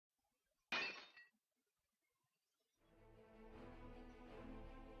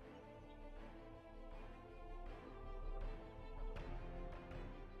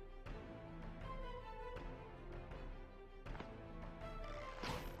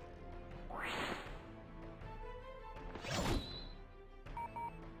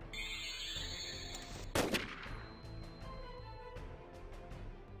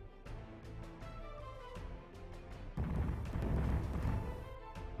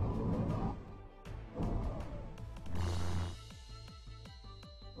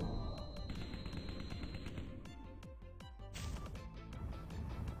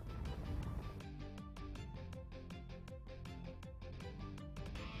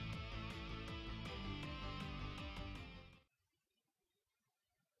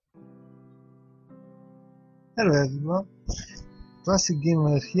Hello everyone, Classic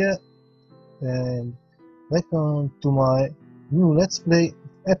Gamer here, and welcome to my new Let's Play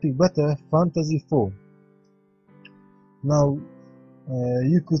Epic Battle Fantasy 4. Now,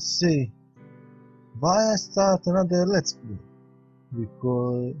 you could say, why I start another Let's Play?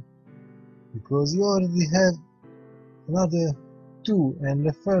 Because you already have another two, and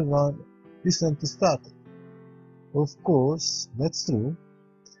the third one recently started. Of course, that's true,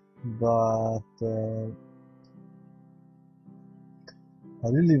 but I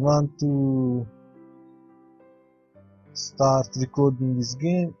really want to start recording this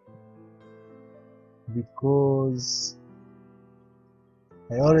game because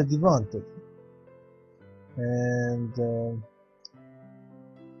I already wanted, and in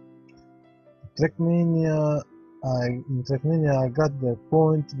Trackmania I got the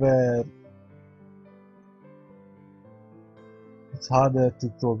point where it's harder to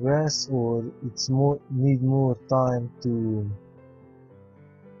progress, or need more time to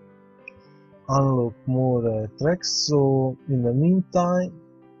unlock more tracks. So in the meantime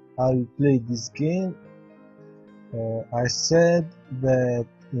I will play this game. I said that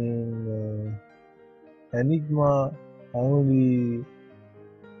in Enigma I only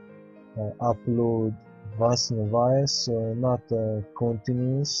upload once in a while, so not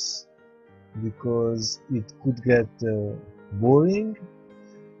continuous, because it could get boring.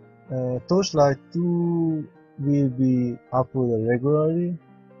 Torchlight 2 will be uploaded regularly,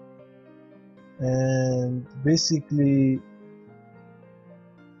 and basically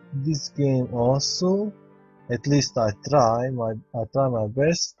this game also, at least I try my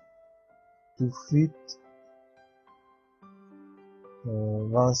best to fit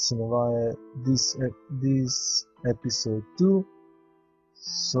once in a while this episode 2.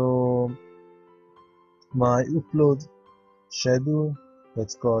 So my upload schedule,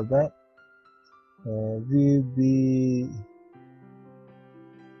 let's call that, will be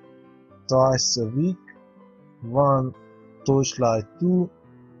twice a week, one Torchlight 2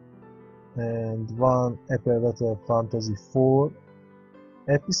 and one Epic Battle Fantasy 4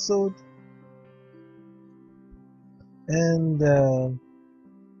 episode, and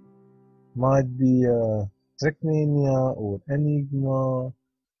might be a Trackmania or Enigma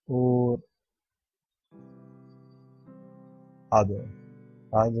or other,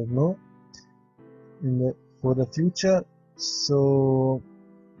 I don't know, for the future. So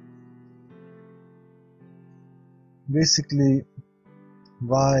basically,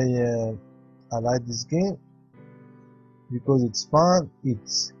 why I like this game? Because it's fun,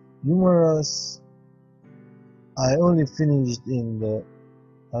 it's humorous. I only finished in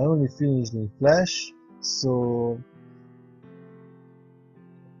Flash, so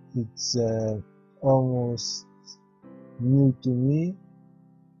it's almost new to me,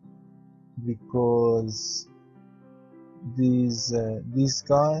 because this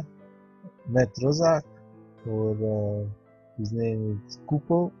guy, Matt Rozak, or his name is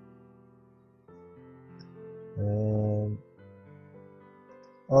Kupo,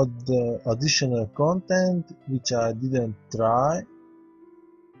 the additional content which I didn't try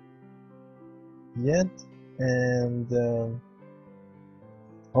yet, and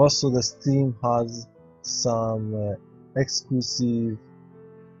also the Steam has some exclusive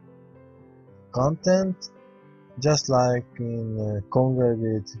content, just like in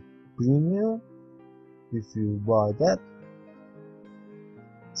Congregate Premium if you buy that.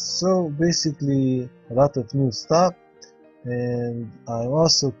 So basically a lot of new stuff, and I'm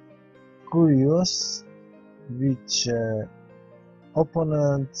also curious which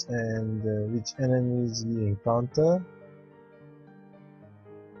opponents and which enemies we encounter.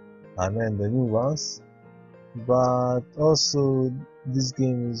 I mean the new ones, but also this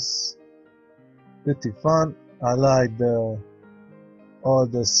game is pretty fun. I like all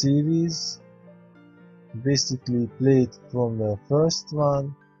the series. Basically played from the first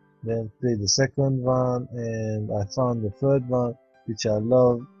one, then played the second one, and I found the third one which I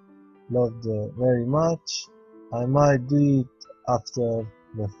loved very much. I might do it after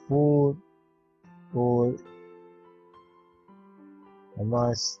the 4, or I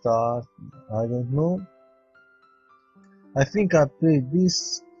might start, I don't know. I think I played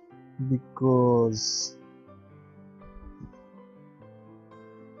this because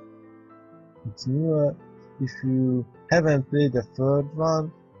it's newer. If you haven't played the third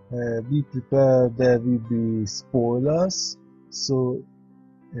one, be prepared, there will be spoilers. So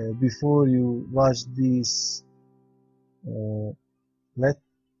before you watch this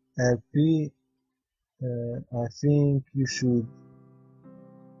LP, I think you should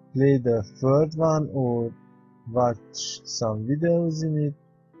play the third one or watch some videos in it,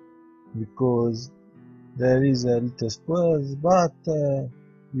 because There is a little spoilers, but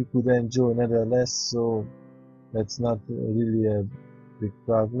you could enjoy nevertheless, so that's not really a big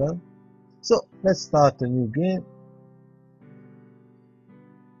problem. So let's start a new game.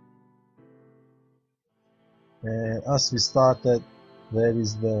 And as we started, there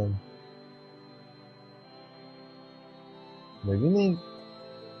is the beginning.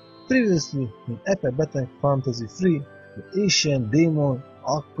 Previously in Epic Battle Fantasy 3, the ancient demon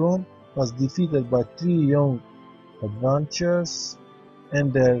Akron was defeated by 3 young adventurers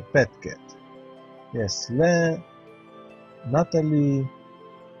and their pet cat. Yes, Natalie,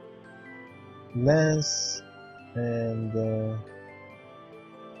 Lance, and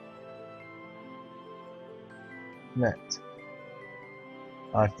Matt,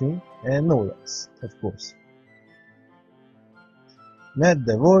 I think, and Nolas, of course. Matt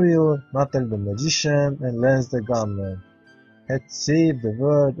the warrior, Natalie the magician, and Lance the gunman had saved the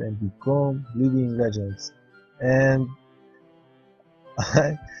world and become living legends. And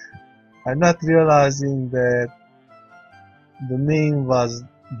I'm not realizing that the name was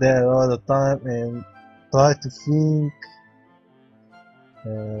there all the time, and try to think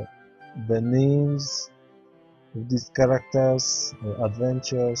the names of these characters,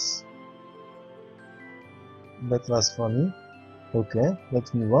 adventures. That was funny. Okay,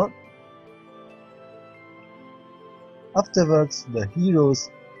 let's move on. Afterwards, the heroes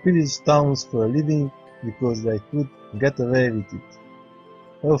pillaged towns for a living because they could get away with it.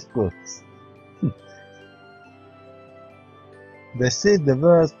 Of course. They saved the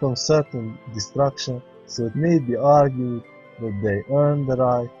world from certain destruction, so it may be argued that they earned the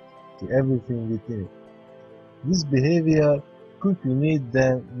right to everything within it. This behavior quickly made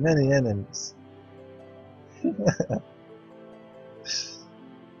them many enemies.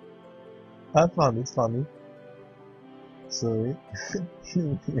 I found it funny. Sorry.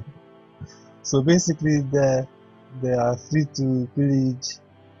 So basically, they are free to pillage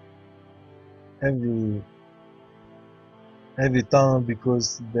every town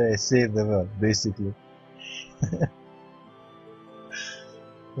because they save the world, basically.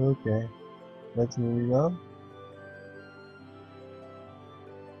 Okay, let's move on.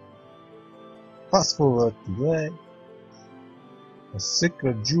 Fast forward today. A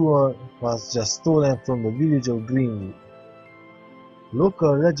secret jewel was just stolen from the village of Greenwood.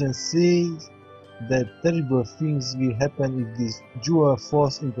 Local legend says that terrible things will happen if this jewel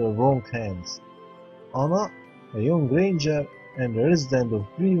falls into the wrong hands. Anna, a young ranger and a resident of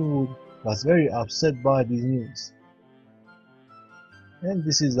Greenwood, was very upset by this news. And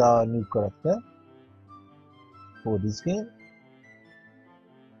this is our new character for this game.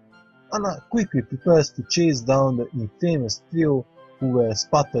 Anna quickly prepares to chase down the infamous trio who were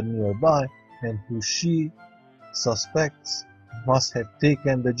spotted nearby and who she suspects must have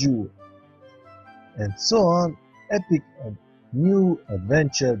taken the jewel. And so on, epic new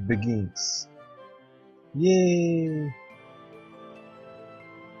adventure begins. Yay!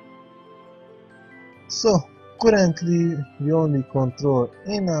 So currently we only control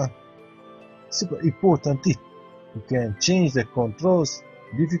in a super important tip. You can change the controls,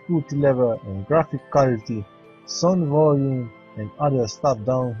 difficulty level and graphic quality, sound volume and other stuff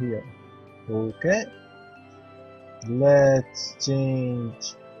down here. Okay, let's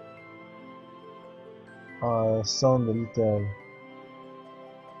change our sound a little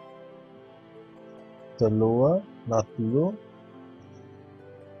lower, not too low.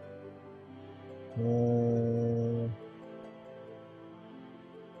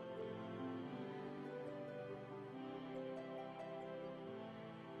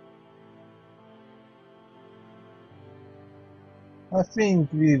 I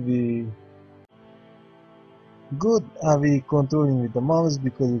think we will good. Are we controlling with the mouse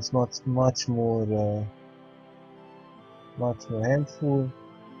because it's much more handful.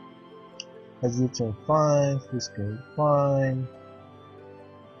 Resolution fine, full screen fine.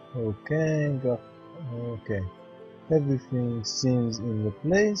 Okay, okay. Everything seems in the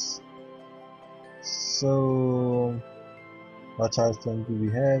place. So, what item do we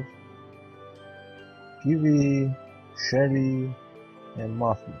have? Kiwi, Sherry, and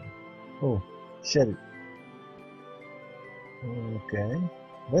Muffin. Oh, Sherry. Okay,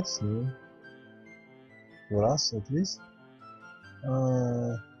 that's new for us at least.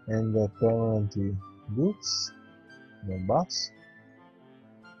 And the permanent boots, the box,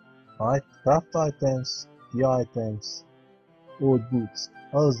 craft items, key items, old boots,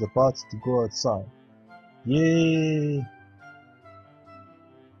 all the parts to go outside. Yay!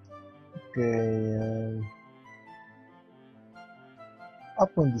 Okay,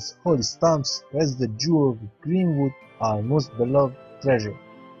 upon these holy stamps rests the jewel of Greenwood, our most beloved treasure.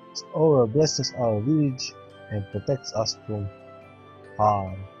 Aura blesses our village and protects us from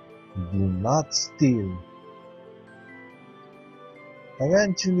harm. Do not steal.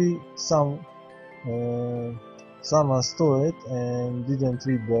 Eventually, someone stole it and didn't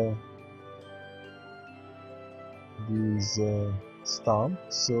read these stamp,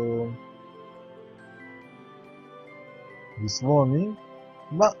 so this warning.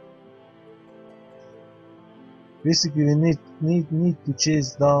 But basically, we need to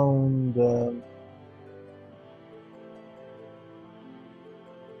chase down the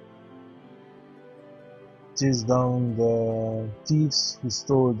thieves who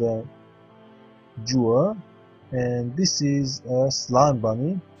stole the jewel. And this is a slime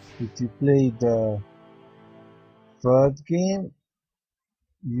bunny. If you play the third game,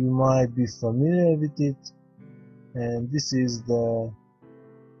 you might be familiar with it. And this is the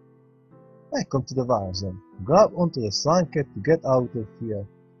welcome to the War Zone. Grab onto the slime cat to get out of here.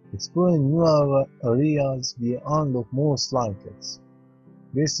 Exploring new areas, we unlock more slime cats.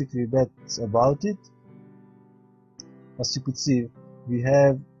 Basically, that's about it. As you could see, we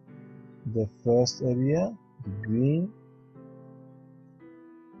have the first area, the green,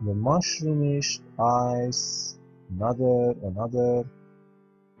 the mushroomish eyes, another.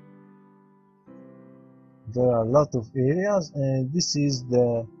 There are a lot of areas, and this is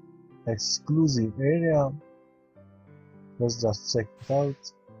the exclusive area. Let's just check it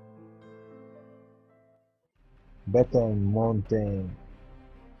out. Better Mountain.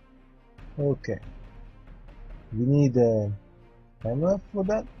 Okay. We need a hammer for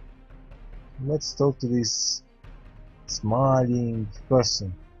that. Let's talk to this smiling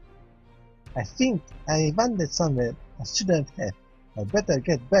person. I think I wandered somewhere I shouldn't have. I better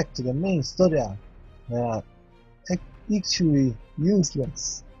get back to the main story. Actually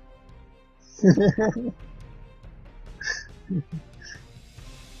useless.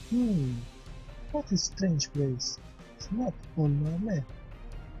 What a strange place. It's not on my map.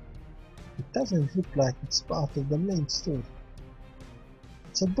 It doesn't look like it's part of the main story.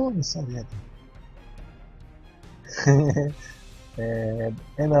 It's a bonus already. And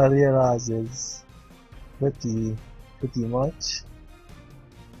Anna realizes pretty much.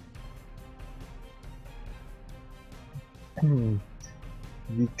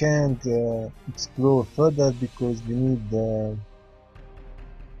 We can't explore further because we need the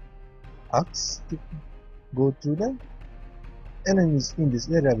axe to go through them. Enemies in this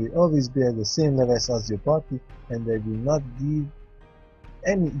area will always be at the same levels as your party, and they will not give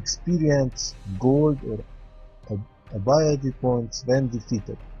any experience, gold, or ability points when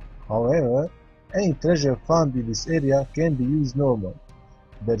defeated. However, any treasure found in this area can be used normally.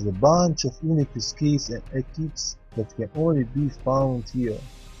 There's a bunch of unique skills and equips that can only be found here.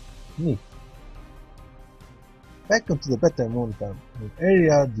 Neat. Welcome to the Better Mountain, an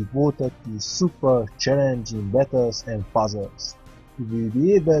area devoted to super challenging battles and puzzles. You will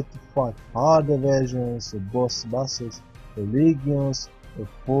be able to fight harder versions of bosses or legions of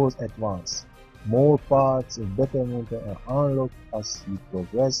foes at once. More parts of Better Mountain are unlocked as you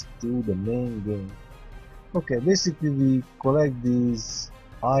progress through the main game. Okay, basically we collect these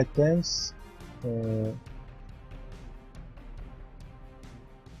items to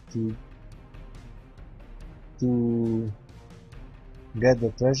get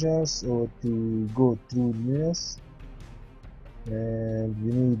the treasures or to go through this, and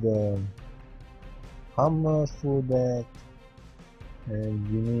we need a hammer for that, and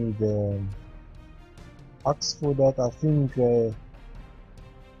we need an axe for that. I think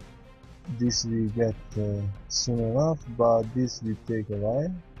this we get soon enough, but this will take a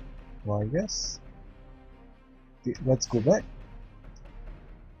while, I guess. Okay, let's go back.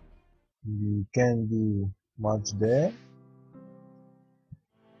 We can't do much there.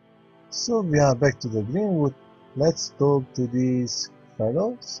 So we are back to the Greenwood. Let's talk to these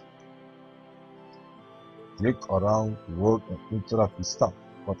fellows. Click around to work and interact with stuff,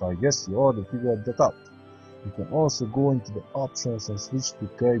 but I guess you already figured that out. You can also go into the options and switch to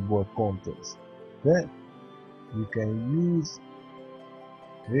keyboard controls. Then you can use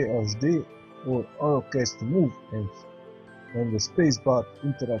WASD or arrow keys to move and the spacebar to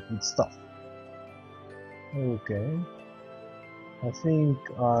interact with stuff. Okay, I think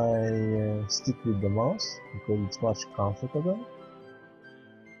I stick with the mouse because it's much comfortable.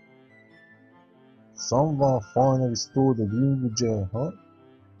 Someone finally stole the Greenwood gel, huh?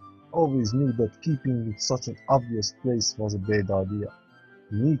 Always knew that keeping it such an obvious place was a bad idea.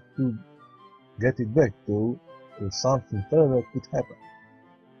 You need to get it back though, or something terrible could happen.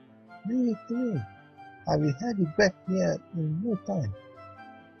 Leave it to me. I will have it back here in no time.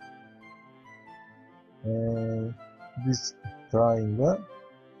 And this triangle.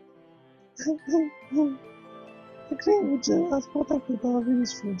 The Green Witcher has protected our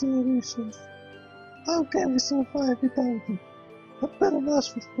village for generations. How can we survive without it? The Paradox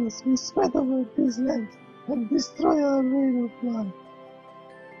force will spread over this land and destroy our way of life.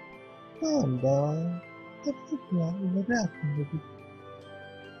 Calm down. I think we are overreacting a bit.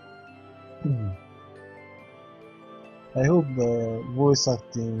 I hope the voice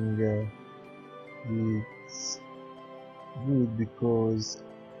acting is good because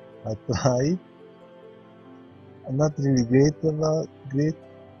I tried. I'm not really great, but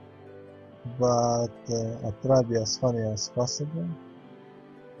I try to be as funny as possible.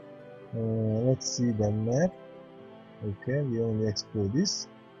 Let's see the map. Okay, we only explore this.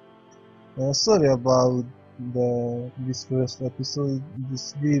 Sorry about this first episode.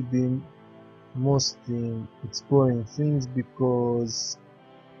 This will be mostly exploring things because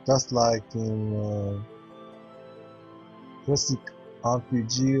just like in classic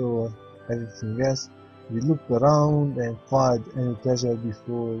RPG or everything else, we look around and find any treasure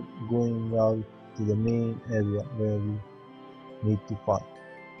before going out to the main area where we need to fight.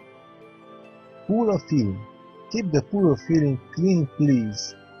 Pool of healing. Keep the pool of healing clean,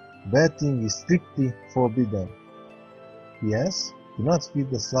 please. Bathing is strictly forbidden. Yes, do not feed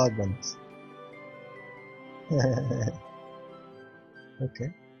the slug bunnies.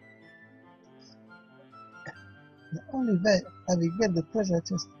 Okay. The only way I will get the treasure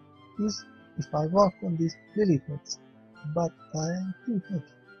chest is if I walk on these lily pads, but I am too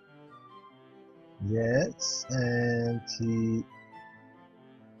heavy. Yes, and he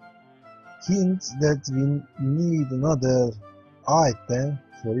hints that we need another item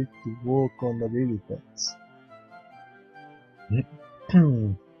for it to walk on the lily pads.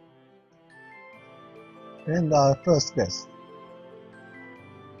 And our first guest,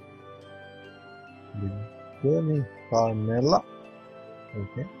 the Burning Carmella.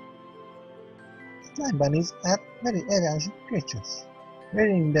 Okay. Slime bunnies are very energetic creatures.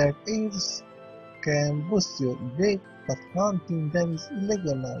 Wearing their ears can boost your weight, but hunting them is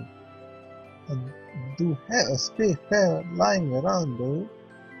illegal now. I do have a spare pair lying around though.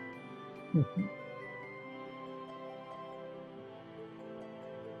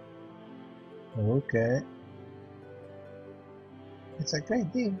 Okay. It's a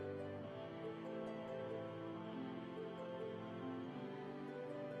great deal.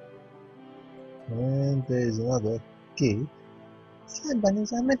 And there is another cave. Slime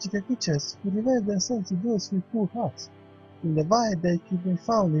bunnies are magical creatures who reveal themselves to those with poor hearts. In the wild they can be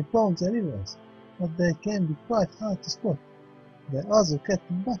found in ponds and rivers, but they can be quite hard to spot. They also kept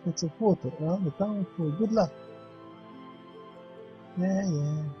in buckets of water around the town for good luck. Yeah,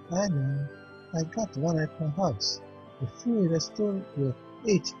 I know. I got one at my house. It fully restored your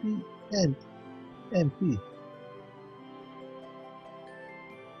HP and MP.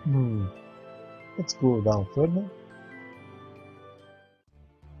 Let's go down further.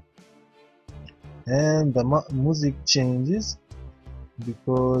 And the music changes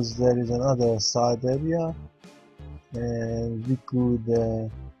because there is another side area and we could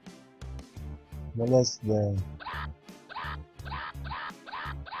molest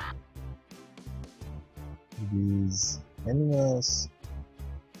these animals.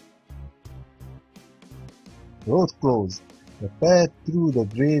 Road closed. The path through the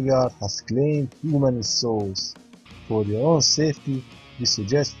graveyard has claimed too many souls. For your own safety, we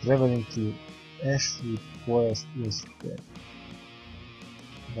suggest traveling to Ashwood Forest instead.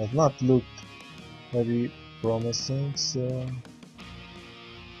 Does not look very promising, so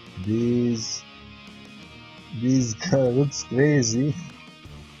this guy looks crazy.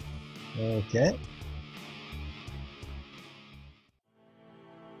 Okay.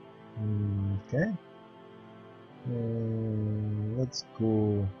 Okay. Let's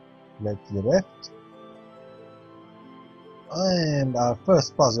go left to the left. And our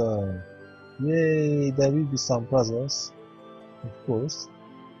first puzzle. Yay, there will be some puzzles, of course.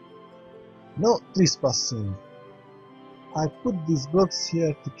 No trespassing. I put these blocks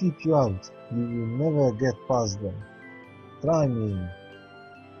here to keep you out. You will never get past them. Try me.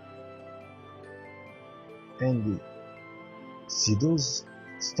 Andy, see those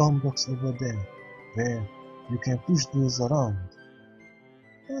stone blocks over there? Where you can push those around.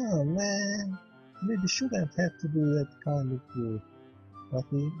 Oh man, maybe shouldn't have to do that kind of work, but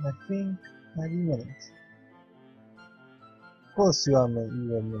I think I will manage. Of course you are my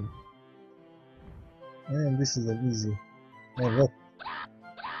evil man. And this is an easy. And what?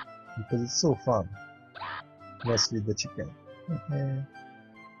 Because it's so fun. Let's feed the chicken.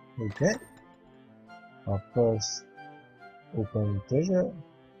 Okay. Our first open treasure.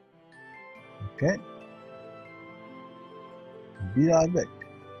 Okay. Be right back.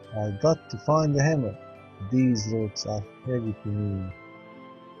 I got to find the hammer. These rocks are heavy to move.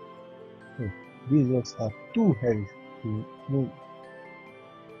 Oh, these rocks are too heavy to move.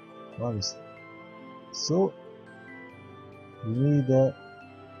 Honestly. So we need an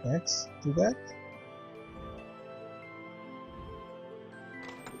axe to that.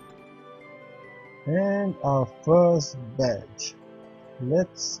 And our first badge.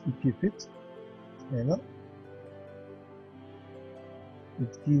 Let's equip it. And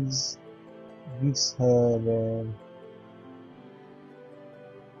it gives her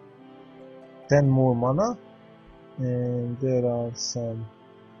 10 more mana, and there are some.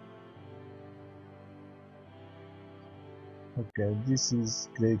 Okay, this is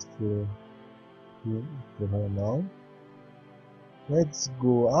great for her now. Let's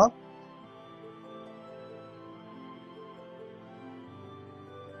go up.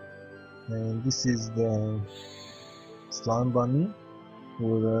 And this is the slime bunny,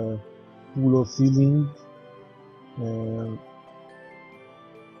 or a pool of feeling.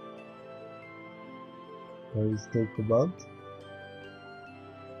 What is talk about?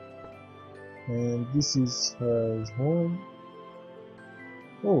 And this is her home.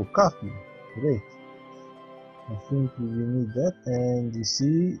 Oh, coffee! Great. I think we need that. And you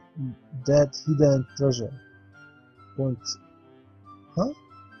see that hidden treasure. Points. Huh?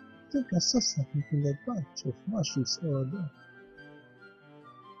 I think I saw something in that bunch of mushrooms over there.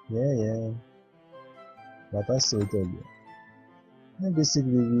 Yeah. But I saw it earlier. And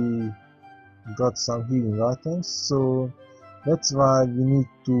basically we got some healing items, so that's why we need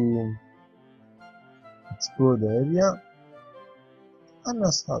to explore the area.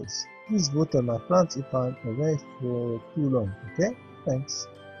 Anna's house. Please water my plants if I'm away for too long, okay? Thanks.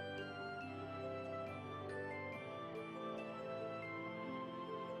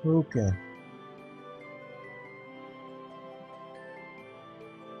 Okay.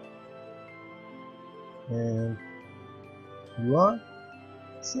 And you are?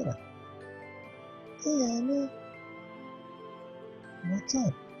 Sarah. Hey Anna. What's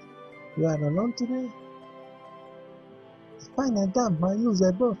up? You are alone today? I find I dumped my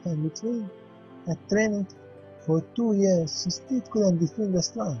loser boyfriend between at training for 2 years. She still couldn't defend the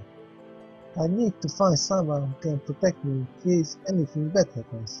slime. I need to find someone who can protect me in case anything bad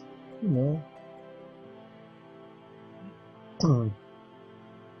happens. You know.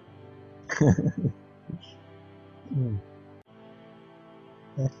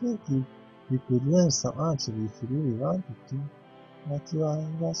 I think you could learn some archery if you really wanted to, but you are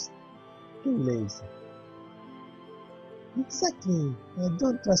just too lazy. Exactly. I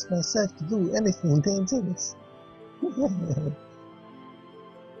don't trust myself to do anything dangerous.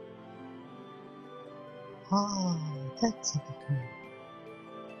 Ah, that's a good one.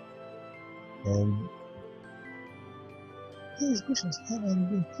 And these bushes haven't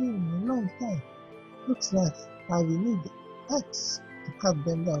been cleaned in a long time. Looks like I will need the axe to cut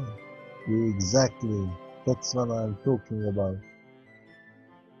them down. Exactly. That's what I'm talking about.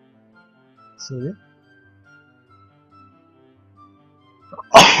 Sorry?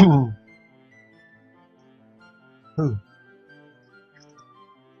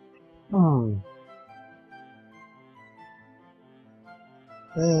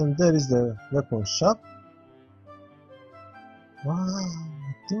 And there is the weapon shop. Wow,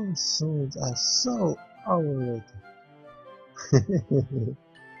 those swords are so overrated.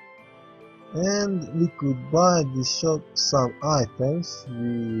 And we could buy this shop some items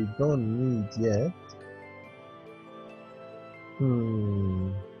we don't need yet.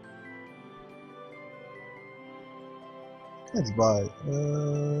 Let's buy.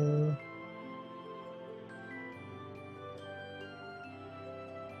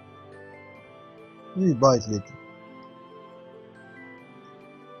 We'll buy it later.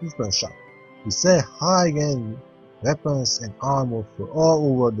 Weapon shop. We sell high-end weapons and armor for all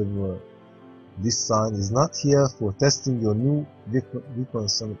over the world. This sign is not here for testing your new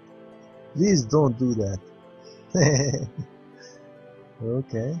weapons. Please don't do that.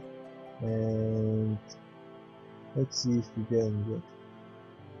 Okay. And let's see if we get any good.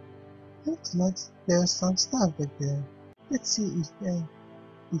 Looks like there's some stuff back there. Let's see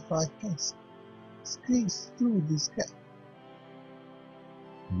if I can squeeze through this gap.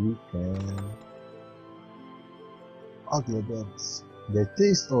 You can. Ugly berries. They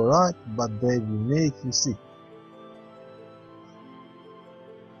taste alright, but they will make you sick.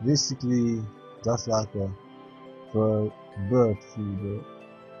 Basically, just like a bird food or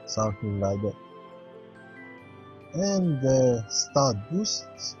something like that. And the start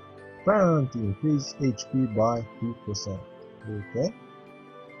boosts apparently increase HP by 2%. Okay.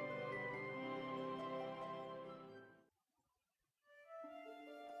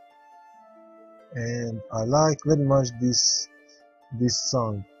 and I like very much this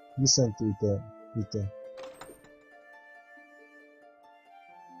song. Listen to it.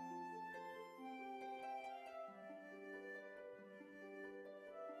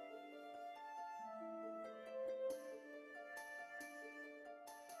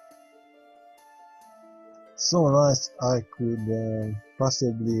 So nice. I could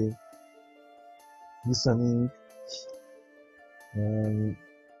possibly listening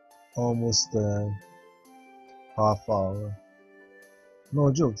almost half hour.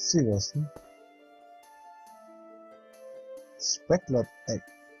 No joke, seriously. Speckled egg.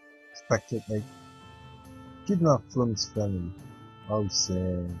 Kidnapped from its family. How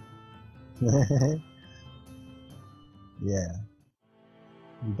say? Yeah.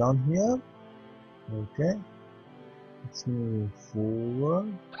 Down here. Okay. Let's move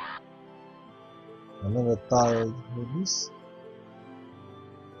forward. I'm never tired with this.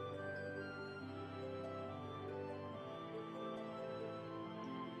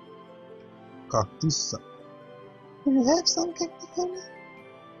 Cactus. Do you have some cactus for me?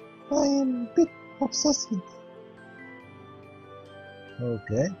 I am a bit obsessed with.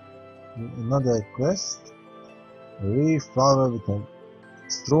 Okay. Another quest. A rare flower with an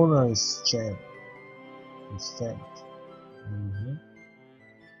extraordinary strength.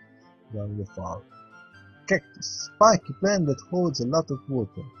 Down the farm. Cactus. Spiky plant that holds a lot of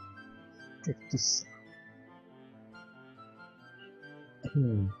water. Cactus.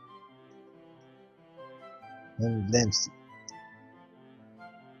 And Dempsey.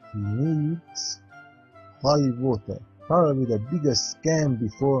 He needs holy water. Probably the biggest scam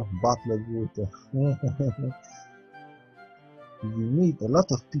before bottled water. You meet a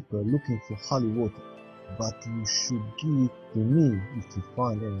lot of people looking for holy water, but you should give it to me if you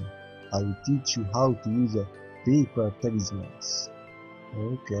find any. I will teach you how to use a paper talismans.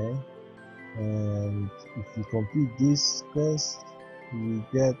 Okay. And if you complete this quest, you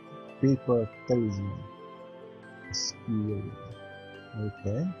get paper talisman. Skill.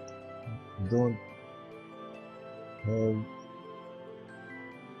 Okay. Don't have.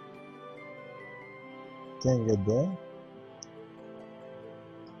 Can't get there.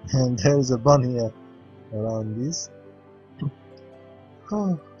 And there's a bunny around this.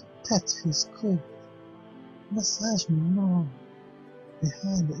 Oh, that feels good. Massage me more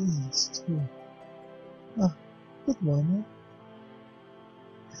behind the ears too. Ah, good morning.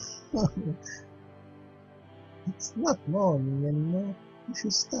 It's not morning anymore. You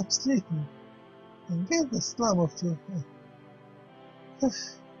should stop sleeping and get the slum off your head.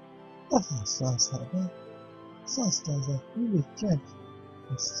 Nothing sounds like that. Sounds like a really dreadful.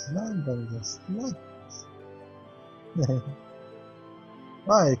 The slum than the slum.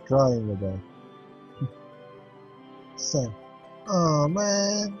 Why are you crying about? Sam. Oh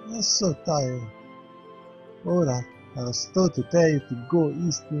man, I'm so tired. Alright, I was told to tell you to go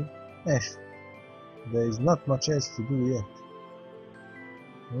east to Ashford. There is not much else to do yet.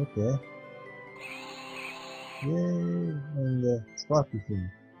 Okay. Yay, and the sparky thing.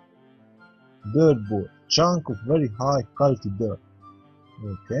 Dirt board. Chunk of very high quality dirt.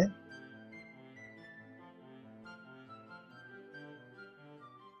 Okay.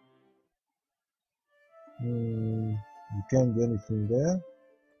 You can't do anything there.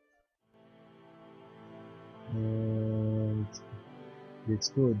 And we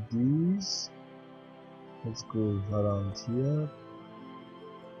explore these. Let's go around here.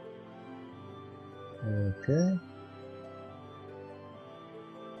 Okay.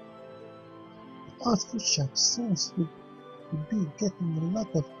 The outfit shop sounds would be getting a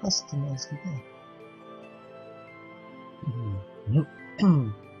lot of customers today.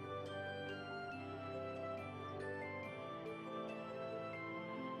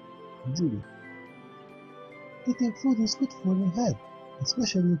 Julie, eating food is good for your health,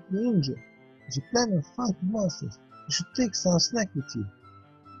 especially if you're injured. If you plan on fighting monsters, you should take some snack with you.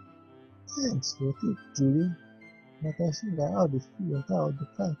 Thanks for the tip, Julie, but I think I already figured out the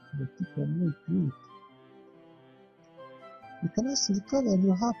fact that people need to eat. You can also recover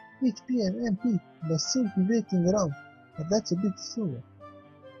your half HP and MP by simply waiting around, but that's a bit slower.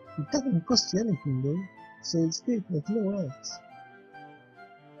 It doesn't cost you anything though, so it's great at low rates.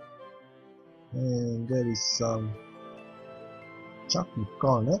 And there is some chocolate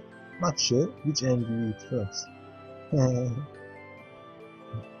cornet. Not sure which end you eat first. And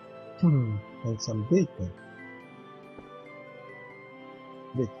some bacon.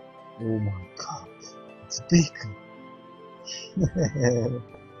 Bacon. Oh my god, it's bacon.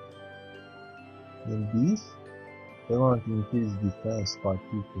 Then beef. They want to increase defense by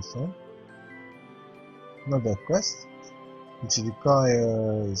 2%. Another quest which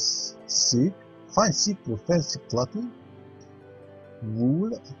requires soup Fine silk or fancy clothing?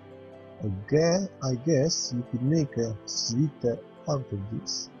 Wool? I guess you could make a sweater out of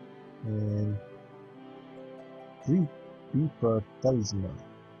this. And paper talisman.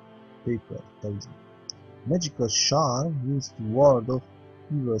 Magical charm used to ward off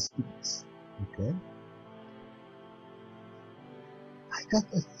evil spirits. Okay. I got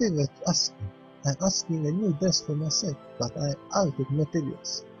a favor to ask you. I'm asking a new dress for myself, but I'm out of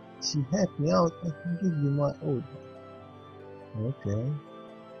materials. If you help me out, I can give you my old one. Okay.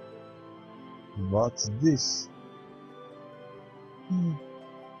 What's this?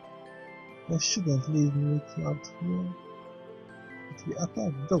 I shouldn't leave me out here. It will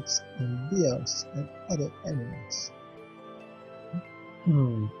attack dogs and bears and other animals.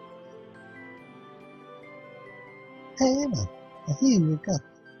 Hey Emma, I hear you got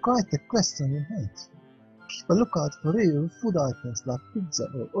quite a quest on your hands. Keep a lookout for rare food items like pizza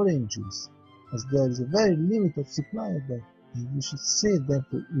or orange juice, as there is a very limited supply of them, and you should save them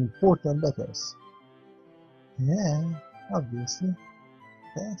for important battles. Yeah, obviously.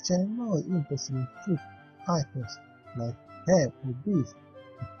 I actually know interested in food items like ham or beef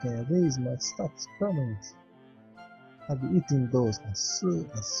that can raise my stats permanently. I'll be eating those as soon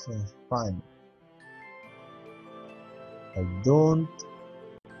as I find them. I don't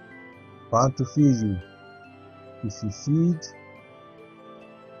want to feed you. If you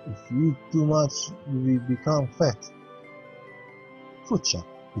eat too much, you will become fat. Food shop.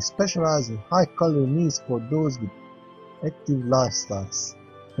 We specialize in high-calorie meals for those with active lifestyles.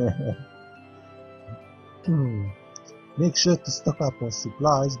 Make sure to stock up on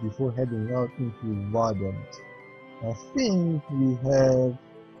supplies before heading out into the wilderness. I think we have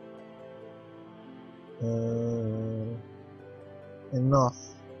enough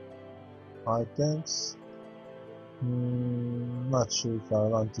items. Not sure if I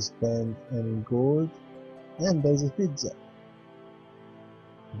want to spend any gold. And there's a pizza,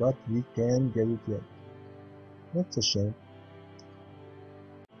 but we can't get it yet. That's a shame.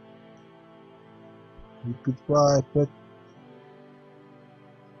 We could buy pet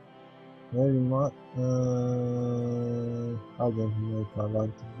very much. I don't know if I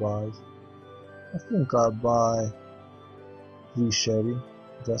want to buy. I think I'll buy 3 sherry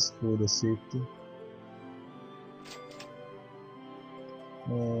just for the safety.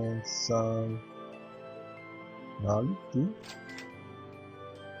 And some garlic too.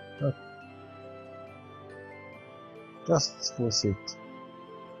 Okay. Just for safety.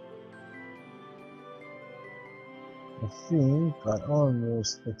 I think I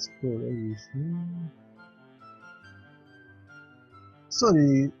almost explored everything.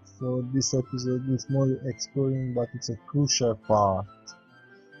 Sorry for this episode, it's more exploring, but it's a crucial part.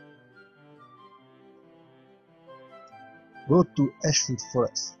 Go to Ashwood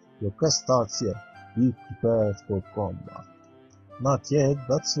Forest. Your quest starts here. Be prepared for combat. Not yet,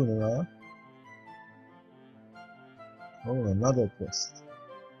 but soon enough. Oh, another quest.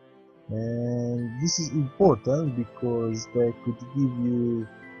 And this is important because they could give you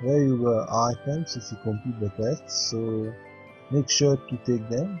very rare items if you complete the quest, so make sure to take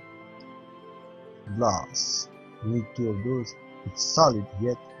them. Glass. You need 2 of those. It's solid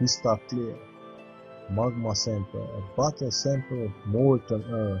yet crystal clear. Magma sample, a butter sample of molten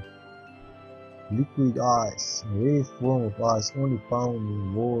earth. Liquid ice, a rare form of ice only found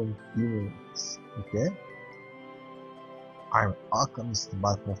in warm climates. Okay? I'm an alchemist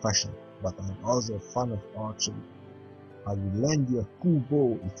by profession, but I'm also a fan of archery. I will lend you a cool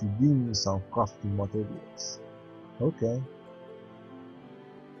bow if you give me some crafting materials. Okay.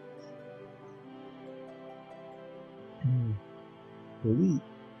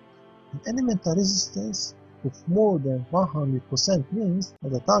 An elemental resistance of more than 100% means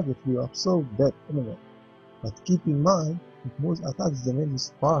that the target will absorb that element. But keep in mind that most attacks damage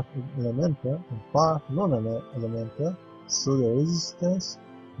is part elemental and part non-elemental, so the resistance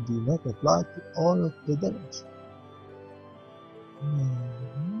do not apply to all of the damage.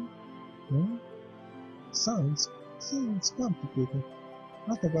 Sounds complicated.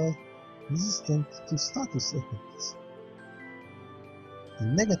 What about resistance to status effects? The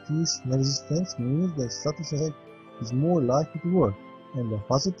negative resistance means the status effect is more likely to work, and the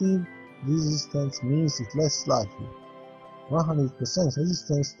positive resistance means it's less likely. 100%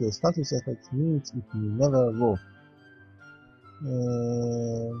 resistance to the status effect means it will never work.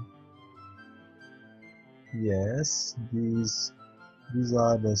 Yes, these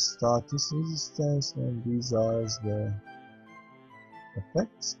are the status resistance, and these are the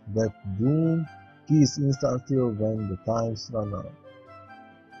effects that doom kills instantly when the times run out.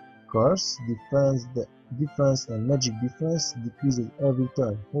 Curse, defense and magic defense decreases every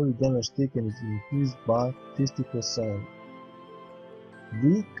turn. Holy damage taken is increased by 50%.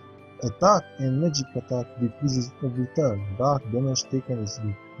 Weak attack and magic attack decreases every turn. Dark damage taken is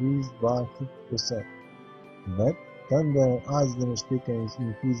increased by 50%. Wet, thunder and ice damage taken is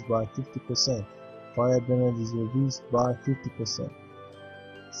increased by 50%. Fire damage is reduced by 50%.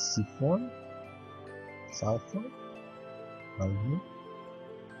 Siphon, I don't know.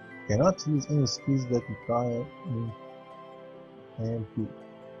 Cannot use any skills that require MP,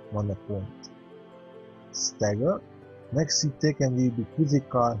 1 point. Stagger, next hit taken will be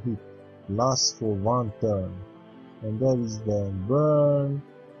critical hit, lasts for 1 turn. And that is the burn,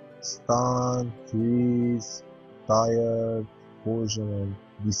 stun, freeze, tired, poison and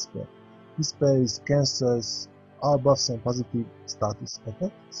despair. Despair is cancels all buffs and positive status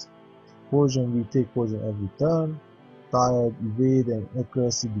effects. Poison will take poison every turn. Tired, evade and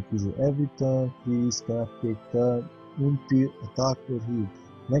accuracy decreases every turn. Freeze cannot take turn until attack or heal.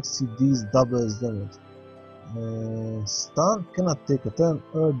 Next hit deals doubles damage. Stun cannot take a turn.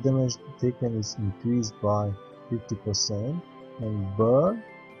 Earth damage taken is increased by 50%. And burn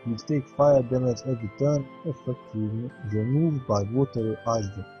will take fire damage every turn. Effect removed by water or ice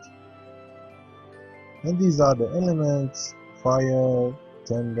damage. And these are the elements: fire,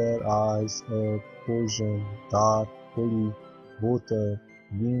 thunder, ice, earth, poison, dark, holy, water,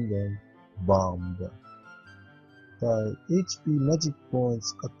 wind and bomb. The HP, magic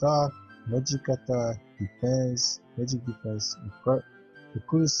points, attack, magic attack, defense, magic defense,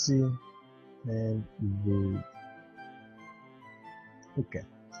 accuracy and evade. Okay,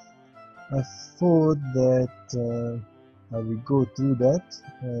 I thought that I will go through that,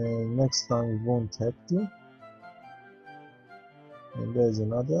 and next time we won't have to. And there is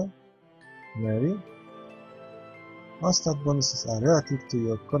another, Mary. All stat bonuses are relative to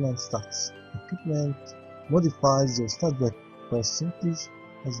your current stats. Equipment modifies your stat percentage,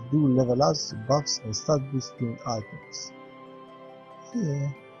 as do level ups, buffs, and stat boosting items.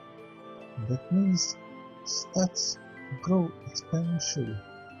 Yeah, that means stats grow exponentially.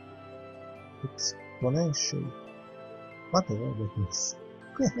 Whatever that means.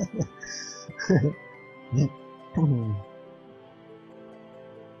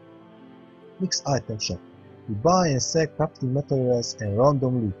 Mixed item shop. We buy and sell crafting materials and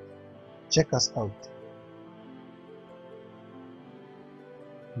random loot. Check us out.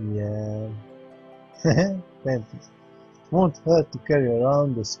 Yeah. Panties. Won't hurt to carry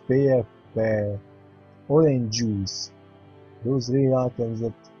around a spare pair. Orange juice. Those rare items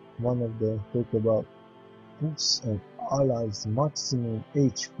that one of them talk about. Boosts and allies maximum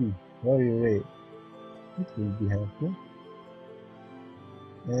HP. Very rare. It will be helpful.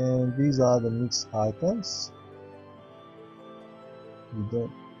 And these are the mixed items. We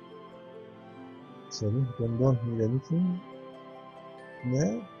don't need anything.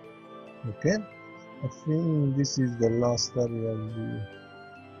 Yeah. Okay. I think this is the last area we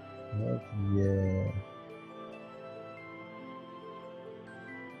have. Yeah.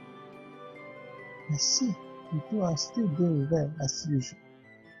 I see. People are still doing well as usual.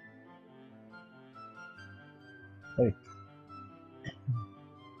 Hey.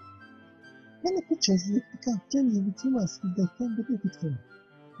 Many creatures that become friendly with humans if they can benefit from.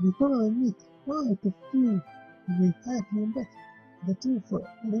 We follow and meet one out of two will help you back. The tool for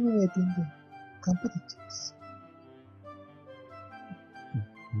eliminating the competitors.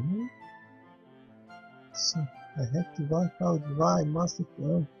 So I have to work out why I must have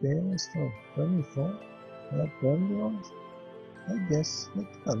earned payments from friendly phone and friendly ones. I guess that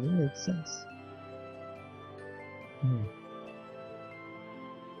probably makes sense.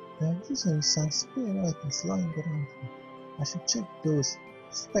 There are usually some spare items lying around here. I should check those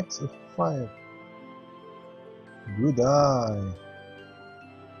specks of fire. Good eye.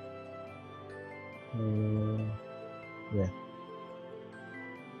 Yeah.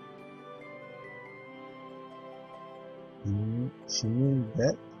 She means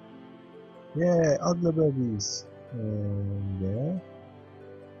that? Yeah, ugly babies. Yeah.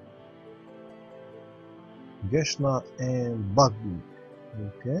 Geshna and Bugby.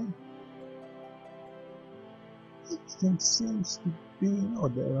 Okay. Everything seems to be in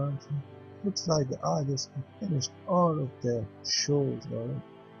order around here. Looks like the others have finished all of their shows already.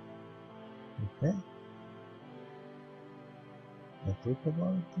 Okay. I talk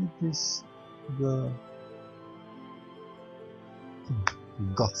about this the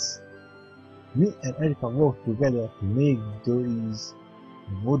Gus. Me and Erika work together to make those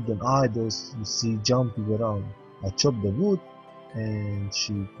wooden idols you see jumping around. I chop the wood and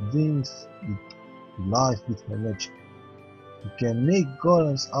she brings it to life with her magic. You can make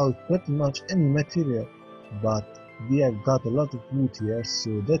golems out pretty much any material, but we have got a lot of wood here,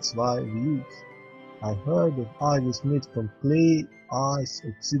 so that's why we use. I heard of idols made from clay, ice,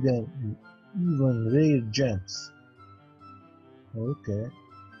 obsidian, and even rare gems. Okay.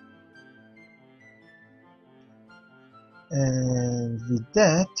 And with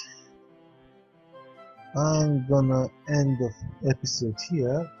that, I'm gonna end the episode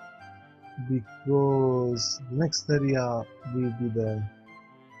here, because the next area will be the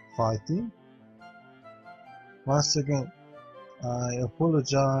fighting. Once again, I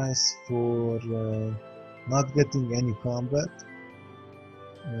apologize for not getting any combat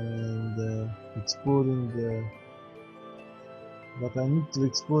and exploring the, but I need to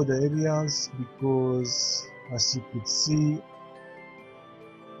explore the areas because, as you could see,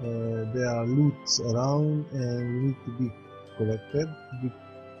 there are loots around and need to be collected.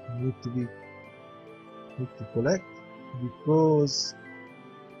 Need to collect, because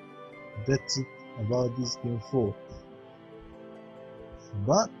that's it about this game 4.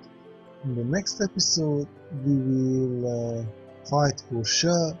 But in the next episode we will fight for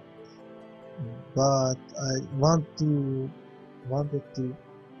sure, but I wanted to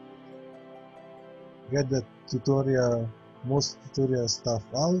get the tutorial, most tutorial stuff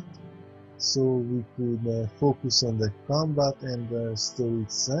out, so we could focus on the combat and the story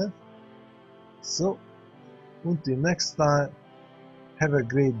itself. So until next time, have a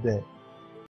great day.